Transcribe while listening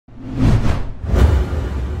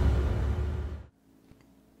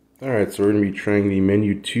Alright, so we're going to be trying the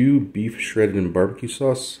Menu 2 Beef Shredded in Barbecue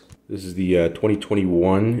Sauce. This is the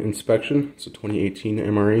 2021 inspection, so 2018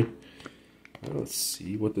 MRE. Let's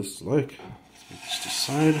see what this is like. Let's move this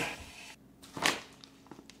aside.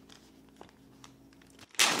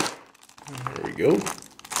 There we go.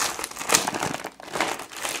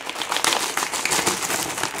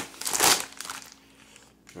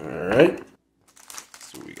 Alright,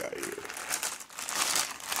 so what we got here.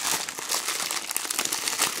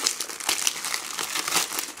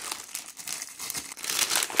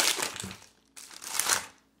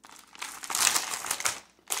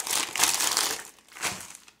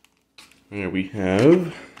 There we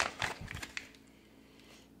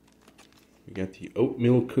got the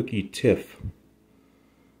oatmeal cookie tiff.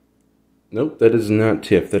 Nope, that is not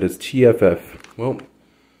tiff, that is TFF. Well,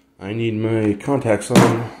 I need my contacts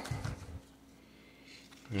on.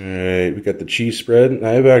 Alright, we got the cheese spread.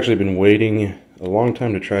 I've actually been waiting a long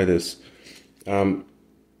time to try this. I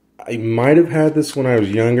might have had this when I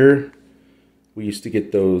was younger. We used to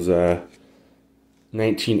get those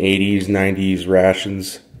 1980s, 90s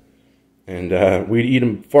rations. And we'd eat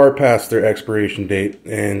them far past their expiration date.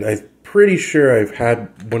 And I'm pretty sure I've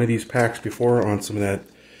had one of these packs before on some of that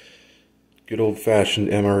good old-fashioned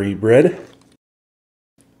MRE bread.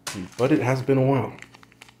 But it has been a while.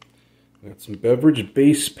 Got some beverage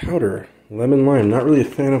base powder, lemon lime. Not really a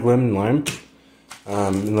fan of lemon lime,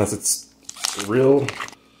 unless it's real.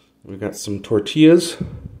 We got some tortillas,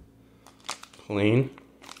 plain.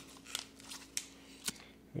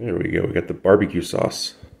 There we go. We got the barbecue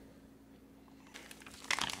sauce.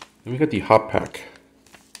 Then we got the hot pack.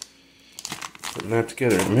 Putting that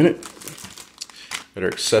together in a minute. Got our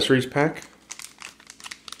accessories pack.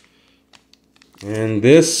 And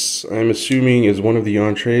this, I'm assuming, is one of the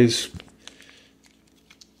entrees.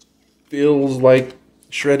 Feels like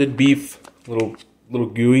shredded beef, little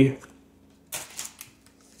gooey.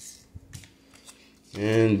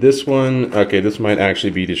 And this one, okay, this might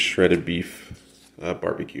actually be the shredded beef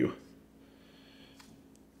barbecue.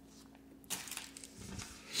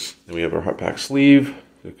 Then we have our hot pack sleeve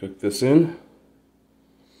to cook this in.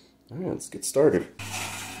 Alright, let's get started.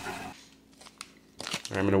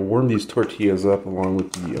 I'm going to warm these tortillas up along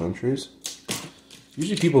with the entrees.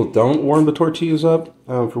 Usually people don't warm the tortillas up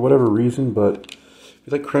for whatever reason, but if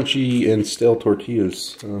you like crunchy and stale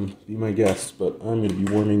tortillas, be my guest, but I'm going to be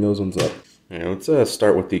warming those ones up. Alright, let's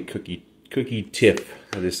start with the cookie tiff,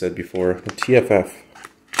 as I said before, the TFF.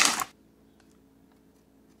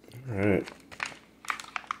 Alright.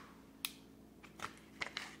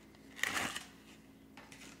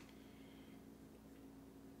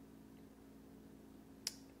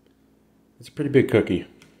 It's a pretty big cookie.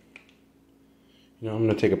 You know, I'm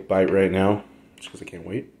going to take a bite right now, just because I can't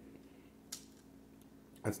wait.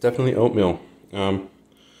 That's definitely oatmeal.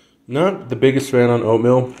 Not the biggest fan on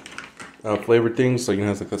oatmeal flavored things, like it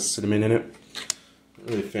has like a cinnamon in it. Not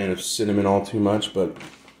really a fan of cinnamon all too much, but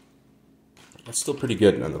it's still pretty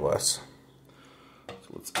good nonetheless.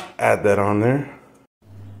 So let's add that on there.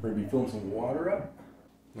 We're going to be filling some water up.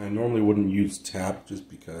 I normally wouldn't use tap just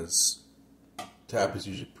because tap is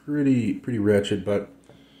usually pretty wretched, but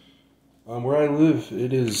where I live,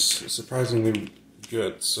 it is surprisingly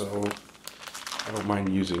good, so I don't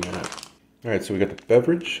mind using it. Alright, so we got the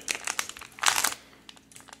beverage,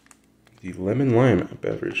 the lemon lime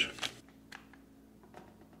beverage.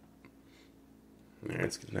 Alright,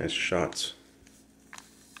 let's get nice shots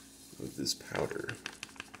of this powder.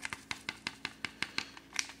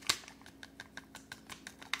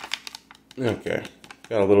 Okay,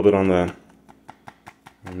 got a little bit on the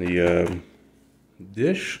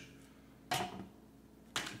dish.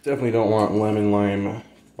 Definitely don't want lemon lime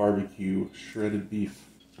barbecue shredded beef.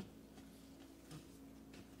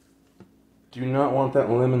 Do not want that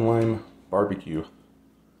lemon lime barbecue.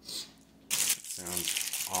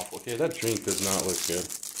 Sounds awful. Okay, that drink does not look good.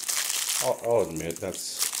 I'll admit that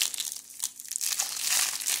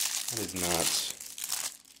is not.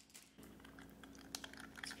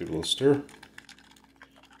 Let's give it a little stir.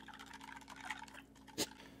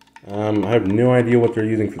 I have no idea what they're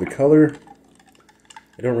using for the color.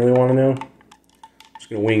 I don't really want to know. I'm just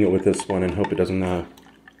going to wing it with this one and hope it doesn't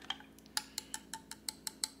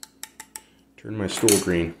turn my stool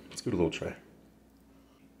green. Let's give it a little try.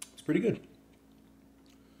 It's pretty good.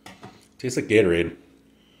 Tastes like Gatorade.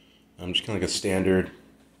 Just kind of like a standard.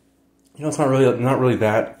 You know, it's not really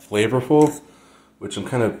that flavorful, which I'm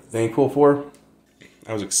kind of thankful for.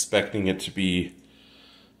 I was expecting it to be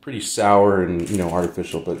pretty sour and, you know,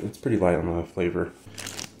 artificial, but it's pretty light on the flavor.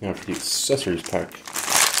 Now for the accessories pack.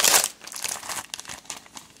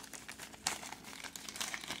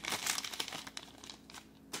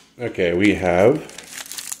 Okay, we have,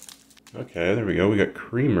 okay, there we go. We got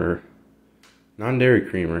creamer, non-dairy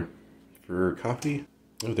creamer for coffee.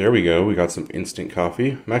 Oh, there we go. We got some instant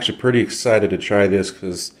coffee. I'm actually pretty excited to try this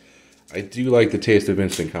because I do like the taste of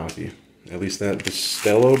instant coffee. At least that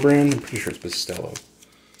Bustelo brand. I'm pretty sure it's Bustelo.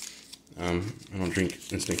 I don't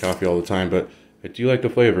drink instant coffee all the time, but I do like the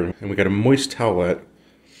flavor. And we got a moist towelette.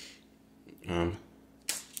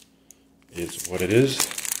 Is what it is.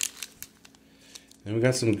 And we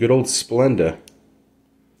got some good old Splenda.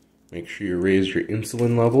 Make sure you raise your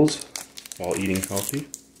insulin levels while eating healthy.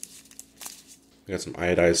 We got some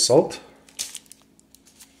iodized salt.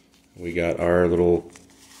 We got our little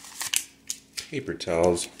paper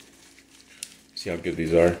towels. See how good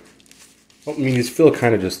these are. Well, I mean, these feel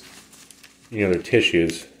kind of just, you know, they're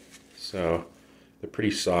tissues. So they're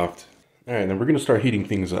pretty soft. Alright, then we're going to start heating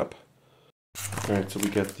things up. Alright, so we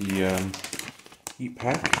got the heat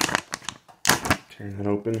pack. Turn that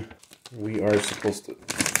open. We are supposed to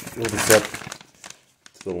fill this up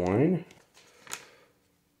to the line.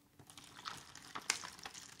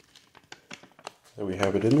 So we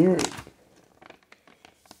have it in there.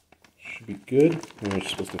 Should be good. And we're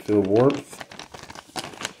supposed to feel warmth.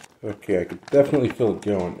 Okay, I could definitely feel it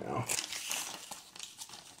going now.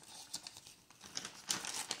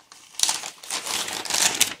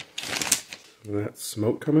 Some of that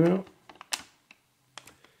smoke coming out.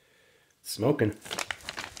 It's smoking.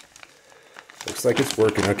 Looks like it's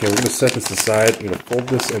working. Okay, we're going to set this aside. I'm going to fold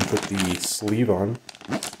this and put the sleeve on.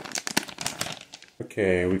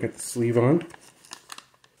 Okay, we got the sleeve on.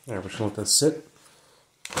 Alright, we're just going to let that sit.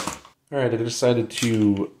 Alright, I decided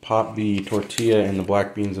to pop the tortilla and the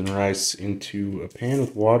black beans and rice into a pan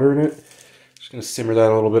with water in it. Just going to simmer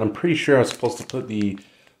that a little bit. I'm pretty sure I was supposed to put the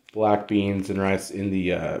black beans and rice in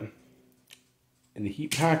the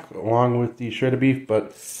heat pack along with the shredded beef,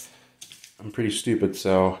 but I'm pretty stupid,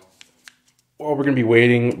 so while we're going to be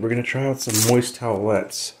waiting, we're going to try out some moist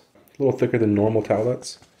towelettes. A little thicker than normal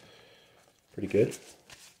towelettes. Pretty good.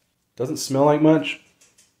 Doesn't smell like much.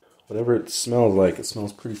 Whatever it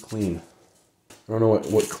smells pretty clean. I don't know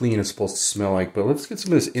what clean is supposed to smell like, but let's get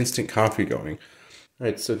some of this instant coffee going.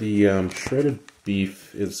 Alright, so the shredded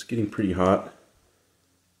beef is getting pretty hot.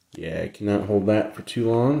 Yeah, I cannot hold that for too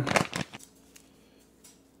long.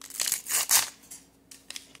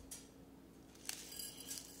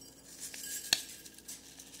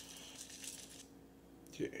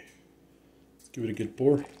 Okay, let's give it a good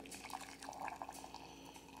pour.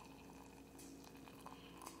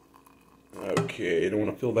 Okay, I don't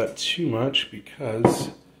want to fill that too much because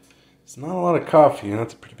it's not a lot of coffee, and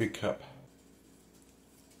that's a pretty big cup.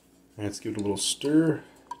 Alright, let's give it a little stir.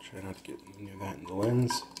 Try not to get near that in the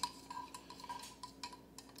lens.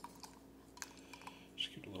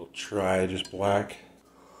 Just give it a little try, just black.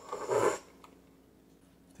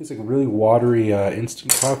 Tastes like a really watery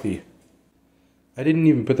instant coffee. I didn't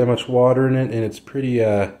even put that much water in it, and it's pretty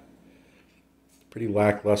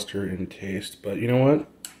lackluster in taste. But you know what?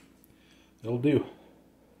 It'll do.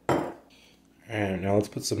 And now let's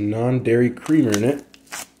put some non-dairy creamer in it.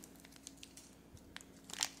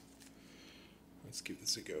 Let's give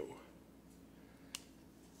this a go.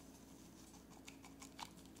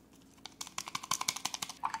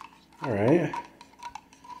 Alright.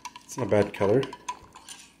 It's not a bad color.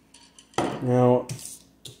 Now,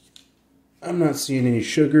 I'm not seeing any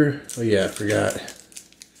sugar. Oh yeah, I forgot.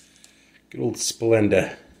 Good old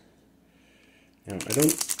Splenda. Now, I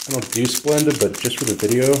don't do Splenda, but just for the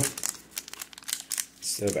video,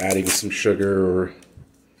 instead of adding some sugar or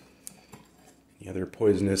any other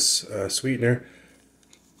poisonous sweetener,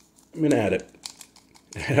 I'm gonna add it.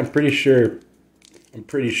 And I'm pretty sure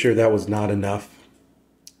that was not enough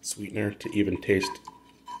sweetener to even taste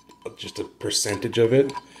just a percentage of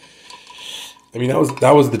it. I mean,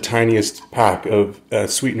 that was the tiniest pack of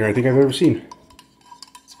sweetener I think I've ever seen.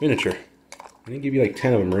 It's miniature. They didn't give you like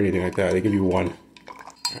 10 of them or anything like that. They give you one.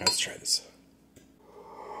 Alright, let's try this.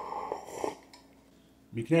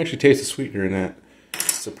 You can actually taste the sweetener in that,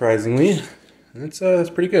 surprisingly. That's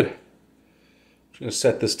pretty good. I'm just going to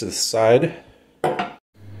set this to the side.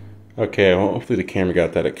 Okay, well, hopefully the camera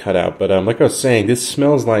got that cut out. But like I was saying, this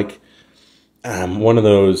smells like one of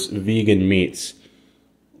those vegan meats.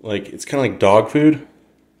 Like, it's kind of like dog food,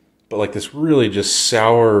 but like this really just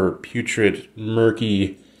sour, putrid,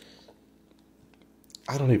 murky...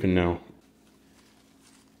 I don't even know.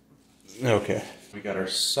 Okay, we got our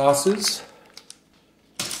sauces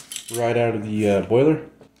right out of the boiler.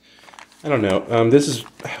 I don't know. This is,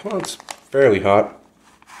 well, it's fairly hot.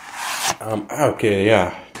 Okay,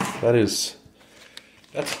 yeah, that's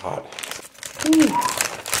hot. Ooh.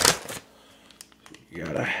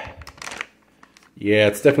 You Yeah,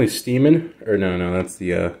 it's definitely steaming. Or no, that's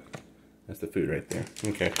the food right there.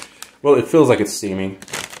 Okay. Well, it feels like it's steaming.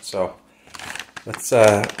 So let's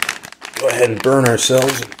go ahead and burn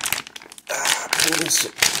ourselves and pull this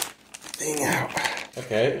thing out.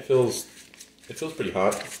 Okay, it feels pretty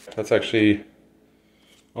hot. That's actually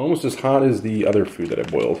almost as hot as the other food that I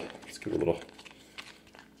boiled. Let's give it a little,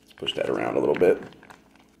 let's push that around a little bit.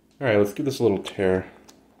 All right, let's give this a little tear.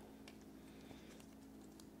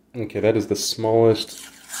 Okay, that is the smallest.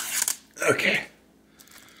 Okay.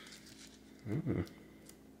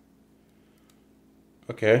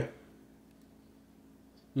 Okay.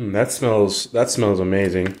 That smells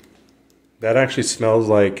amazing. That actually smells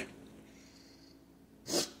like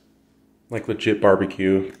legit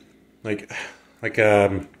barbecue. Like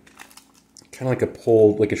kind of like a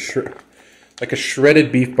pulled, like a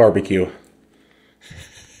shredded beef barbecue.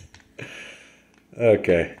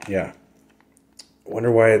 Okay, yeah.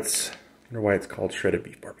 Wonder why it's called shredded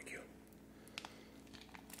beef barbecue.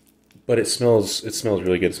 But it smells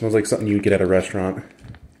really good. It smells like something you would get at a restaurant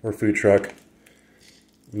or food truck.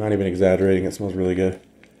 I'm not even exaggerating, it smells really good.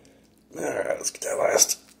 Alright, let's get that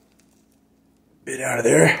last bit out of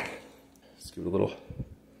there. Let's give it a little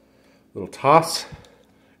toss.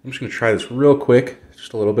 I'm just gonna try this real quick,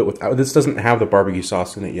 just a little bit without. This doesn't have the barbecue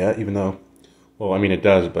sauce in it yet, even though, well, I mean it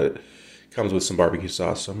does, but it comes with some barbecue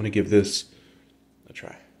sauce. So I'm gonna give this a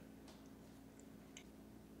try.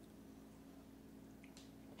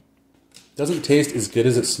 Doesn't taste as good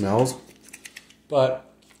as it smells, but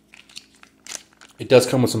it does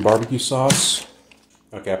come with some barbecue sauce.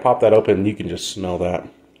 Okay, I popped that open and you can just smell that.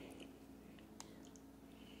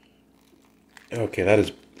 Okay, that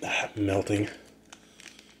is melting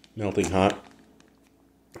hot,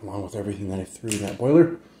 along with everything that I threw in that boiler.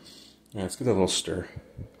 All right, let's give that a little stir.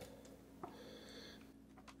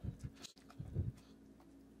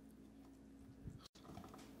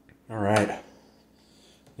 All right,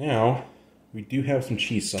 now we do have some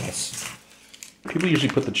cheese sauce. People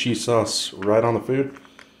usually put the cheese sauce right on the food.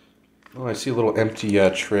 Oh, I see a little empty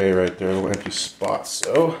tray right there, a little empty spot.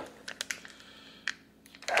 So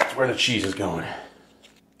that's where the cheese is going.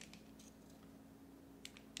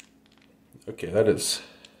 Okay, that is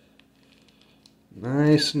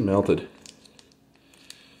nice and melted.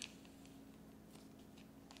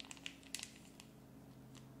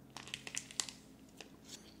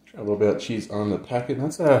 Try a little bit of cheese on the packet.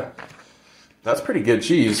 That's pretty good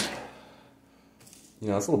cheese. You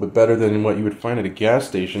know, it's a little bit better than what you would find at a gas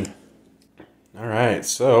station. All right,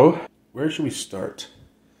 so where should we start?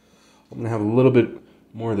 I'm gonna have a little bit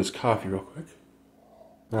more of this coffee real quick.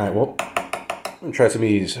 All right, well, I'm gonna try some of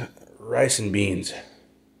these rice and beans.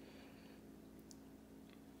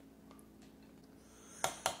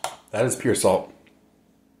 That is pure salt.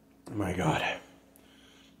 Oh my God.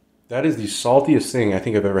 That is the saltiest thing I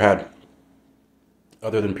think I've ever had,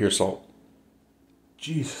 other than pure salt.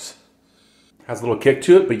 Jesus. Has a little kick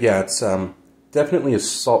to it, but yeah, it's definitely a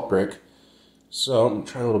salt brick. So I'm gonna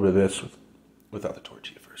try a little bit of this without the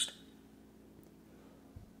tortilla first.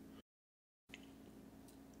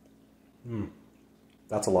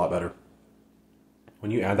 That's a lot better.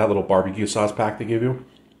 When you add that little barbecue sauce pack they give you,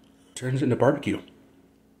 it turns it into barbecue.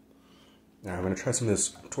 Now I'm gonna try some of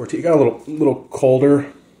this tortilla. It got a little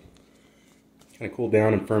colder, kind of cooled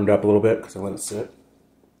down and firmed up a little bit because I let it sit.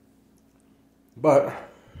 But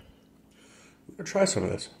I'm gonna try some of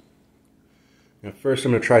this. Now first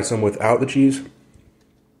I'm gonna try some without the cheese.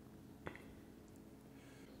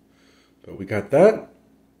 But we got that.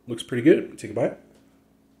 Looks pretty good. Take a bite.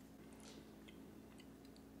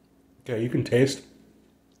 Okay, you can taste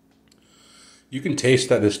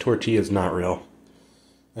that this tortilla is not real.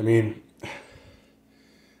 I mean,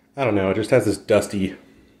 I don't know, it just has this dusty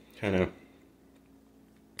kind of.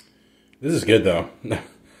 This is good though.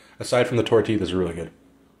 Aside from the tortilla, this is really good.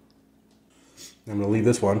 I'm gonna leave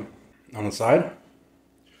this one on the side.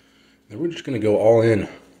 And we're just gonna go all in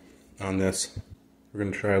on this. We're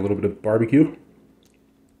gonna try a little bit of barbecue.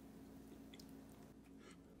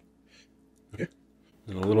 Okay.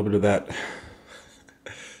 And a little bit of that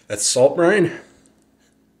salt brine.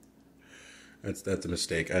 That's a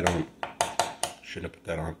mistake. Shouldn't have put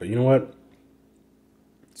that on, but you know what?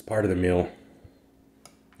 It's part of the meal.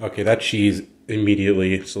 Okay, that cheese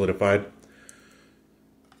immediately solidified.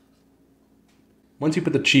 Once you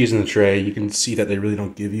put the cheese in the tray, you can see that they really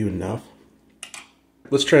don't give you enough.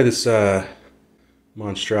 Let's try this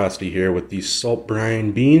monstrosity here with these salt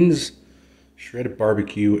brine beans, shredded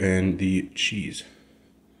barbecue, and the cheese.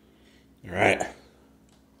 All right.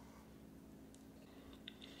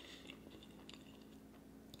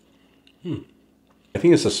 I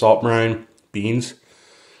think it's the salt brine beans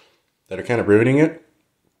that are kind of ruining it.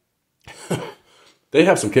 They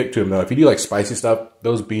have some kick to them, though. If you do like spicy stuff,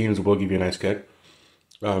 those beans will give you a nice kick.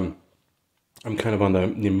 I'm kind of on the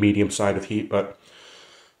medium side of heat, but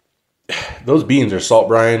those beans are salt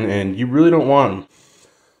brine, and you really don't want them.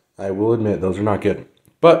 I will admit, those are not good.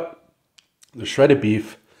 But the shredded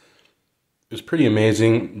beef is pretty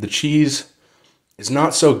amazing. The cheese is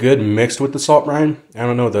not so good mixed with the salt brine. I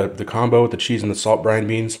don't know, the combo with the cheese and the salt brine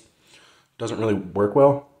beans doesn't really work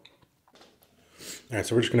well. All right,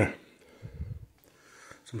 so I'm just gonna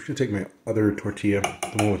take my other tortilla,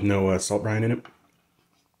 the one with no salt brine in it.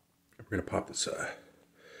 We're gonna pop this. All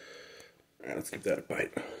right, let's give that a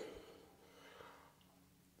bite.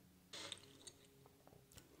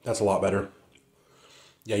 That's a lot better.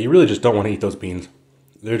 Yeah, you really just don't want to eat those beans.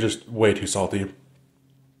 They're just way too salty.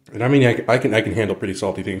 And I mean, I can handle pretty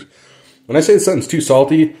salty things. When I say something's too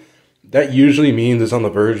salty, that usually means it's on the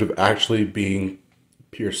verge of actually being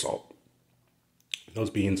pure salt. Those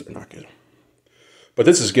beans are not good. But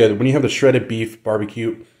this is good. When you have the shredded beef,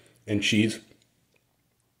 barbecue, and cheese,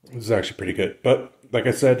 this is actually pretty good. But like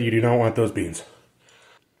I said, you do not want those beans.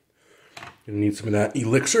 You're gonna need some of that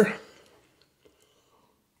elixir.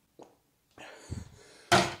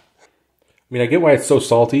 I mean, I get why it's so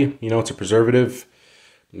salty. You know, it's a preservative.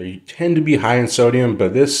 They tend to be high in sodium,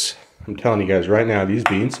 but this, I'm telling you guys right now, these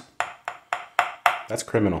beans, that's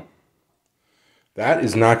criminal. That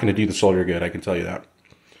is not going to do the soldier good, I can tell you that.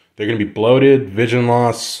 They're going to be bloated, vision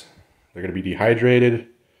loss, they're going to be dehydrated.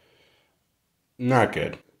 Not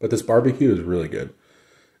good. But this barbecue is really good.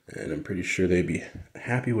 And I'm pretty sure they'd be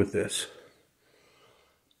happy with this.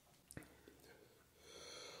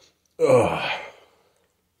 Ugh.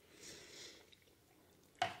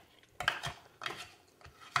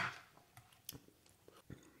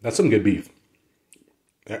 That's some good beef.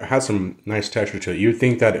 It has some nice texture to it. You'd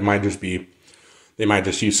think that it might just be, they might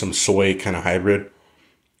just use some soy kind of hybrid.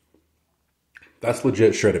 That's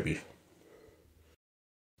legit shredded beef.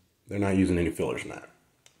 They're not using any fillers in that.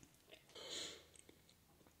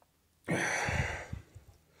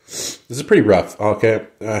 This is pretty rough, okay?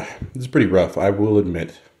 This is pretty rough, I will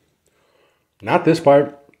admit. Not this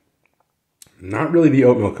part. Not really the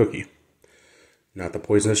oatmeal cookie. Not the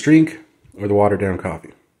poisonous drink or the watered down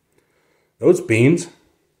coffee. Those beans,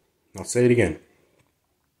 I'll say it again,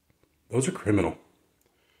 those are criminal.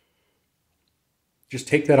 Just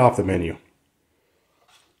take that off the menu.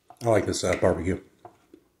 I like this barbecue.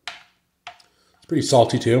 It's pretty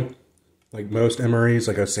salty too. Like most MREs,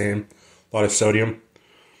 like I was saying, a lot of sodium.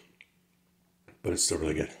 But it's still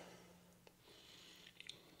really good.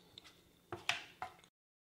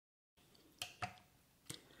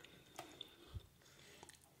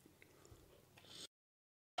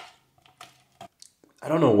 I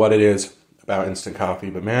don't know what it is about instant coffee,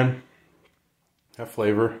 but man, that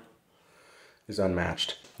flavor is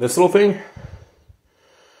unmatched. This little thing,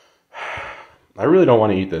 I really don't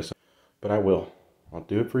want to eat this, but I will. I'll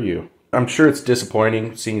do it for you. I'm sure it's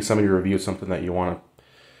disappointing seeing somebody review something that you want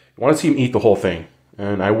to see them eat the whole thing.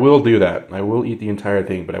 And I will do that. I will eat the entire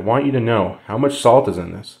thing, but I want you to know how much salt is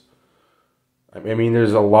in this. I mean,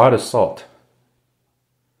 there's a lot of salt.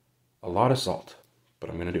 A lot of salt, but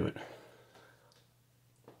I'm going to do it.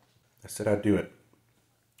 I said I'd do it.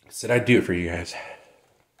 I said I'd do it for you guys.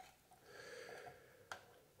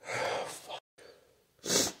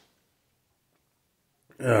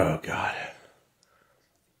 Oh, God.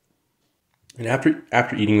 And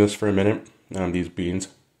after eating this for a minute, these beans,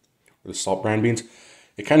 the salt brine beans,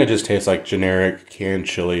 it kind of just tastes like generic canned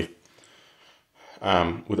chili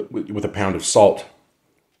with a pound of salt.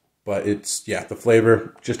 But it's, yeah, the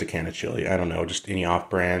flavor, just a can of chili. I don't know, just any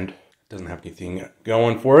off-brand. Doesn't have anything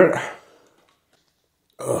going for it.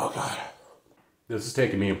 Oh, God. This is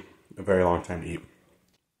taking me a very long time to eat.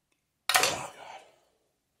 Oh, God.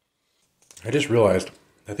 I just realized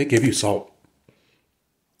that they give you salt.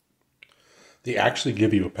 They actually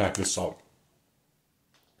give you a pack of salt.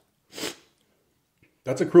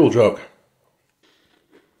 That's a cruel joke.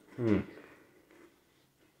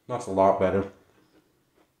 That's a lot better.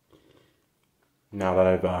 Now that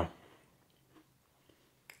I've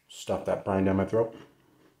stuffed that brine down my throat.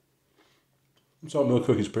 Salt milk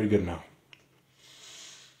cookie's pretty good now.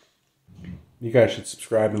 You guys should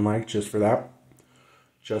subscribe and like just for that.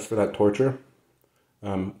 Just for that torture.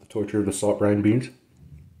 The torture of the salt brine beans.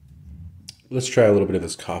 Let's try a little bit of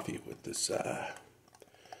this coffee with this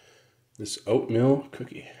this oatmeal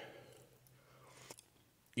cookie.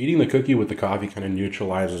 Eating the cookie with the coffee kind of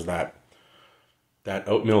neutralizes that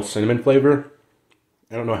oatmeal cinnamon flavor.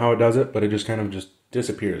 I don't know how it does it, but it just kind of just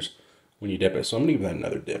disappears when you dip it. So I'm going to give that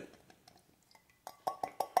another dip.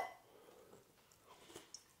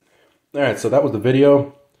 Alright, so that was the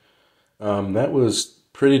video. That was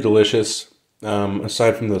pretty delicious.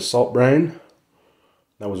 Aside from the salt brine,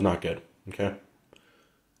 that was not good. Okay.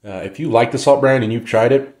 If you like the salt brine and you've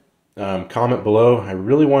tried it, comment below. I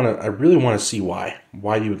really want to see why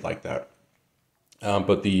you would like that.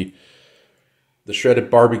 But the shredded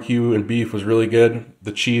barbecue and beef was really good.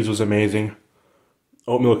 The cheese was amazing.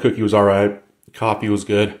 Oatmeal cookie was alright. Coffee was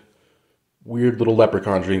good. Weird little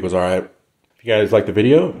leprechaun drink was alright. If you guys like the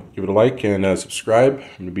video, give it a like and subscribe. I'm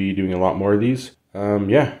going to be doing a lot more of these.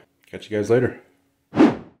 Yeah, catch you guys later.